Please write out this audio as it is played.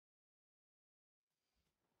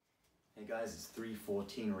Hey guys, it's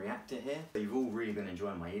 314 Reactor here. You've all really been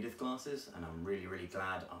enjoying my EDITH classes and I'm really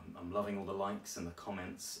glad. I'm loving all the likes and the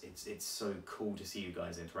comments. It's so cool to see you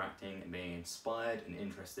guys interacting and being inspired and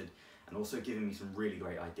interested and also giving me some really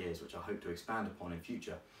great ideas which I hope to expand upon in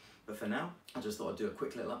future. But for now, I just thought I'd do a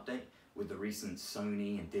quick little update with the recent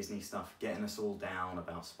Sony and Disney stuff getting us all down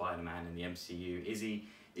about Spider-Man in the MCU. Is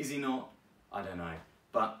he not? I don't know.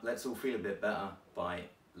 But let's all feel a bit better by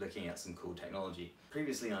looking at some cool technology.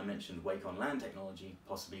 Previously I mentioned Wake on LAN technology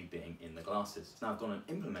possibly being in the glasses. Now I've gone and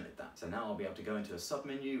implemented that. So now I'll be able to go into a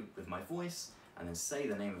sub-menu with my voice and then say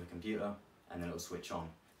the name of the computer and then it'll switch on.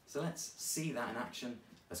 So let's see that in action.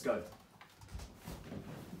 Let's go.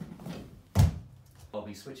 I'll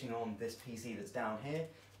be switching on this PC that's down here.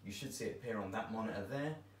 You should see it appear on that monitor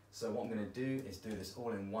there. So what I'm going to do is do this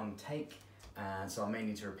all in one take. And so I may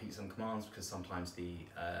need to repeat some commands because sometimes the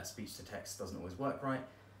speech to text doesn't always work right.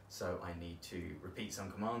 So I need to repeat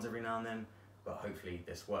some commands every now and then, but hopefully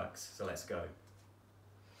this works. So let's go.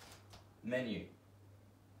 Menu.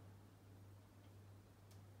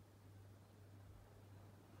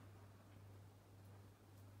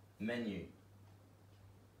 Menu.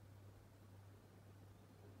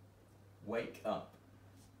 Wake up.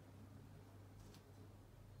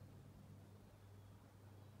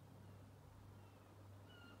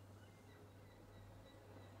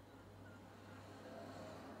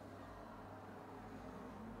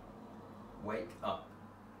 Wake up.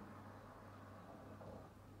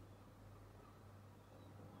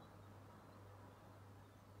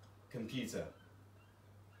 Computer.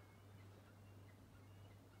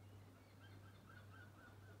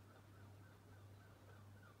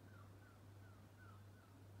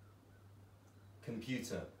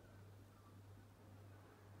 Computer.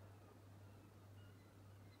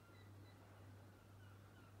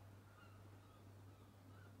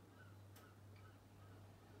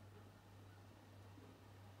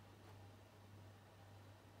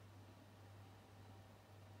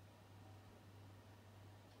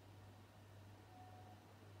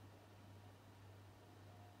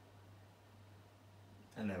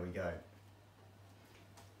 And there we go.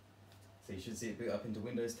 So you should see it boot up into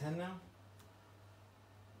Windows 10 now.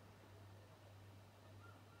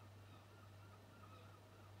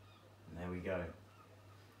 And there we go.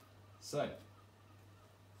 So,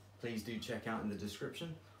 please do check out in the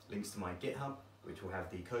description links to my GitHub, which will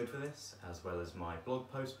have the code for this, as well as my blog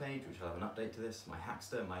post page, which will have an update to this, my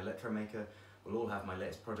Hackster, my Electromaker, will all have my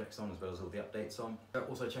latest projects on, as well as all the updates on.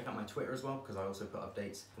 Also check out my Twitter as well, because I also put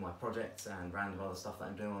updates for my projects and random other stuff that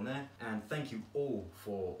I'm doing on there. And thank you all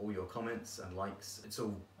for all your comments and likes. It's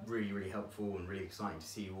all really helpful and really exciting to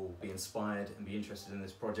see you all be inspired and be interested in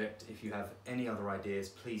this project. If you have any other ideas,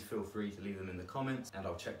 please feel free to leave them in the comments and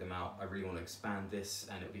I'll check them out. I really want to expand this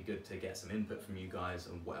and it'd be good to get some input from you guys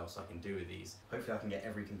on what else I can do with these. Hopefully I can get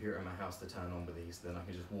every computer in my house to turn on with these, then I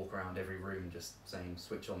can just walk around every room just saying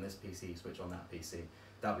switch on this PC, switch on that PC.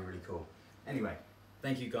 That'd be really cool. Anyway,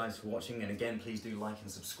 thank you guys for watching, and again, please do like and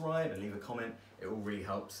subscribe and leave a comment. It all really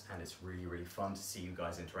helps, and it's really fun to see you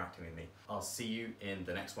guys interacting with me. I'll see you in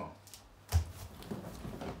the next one.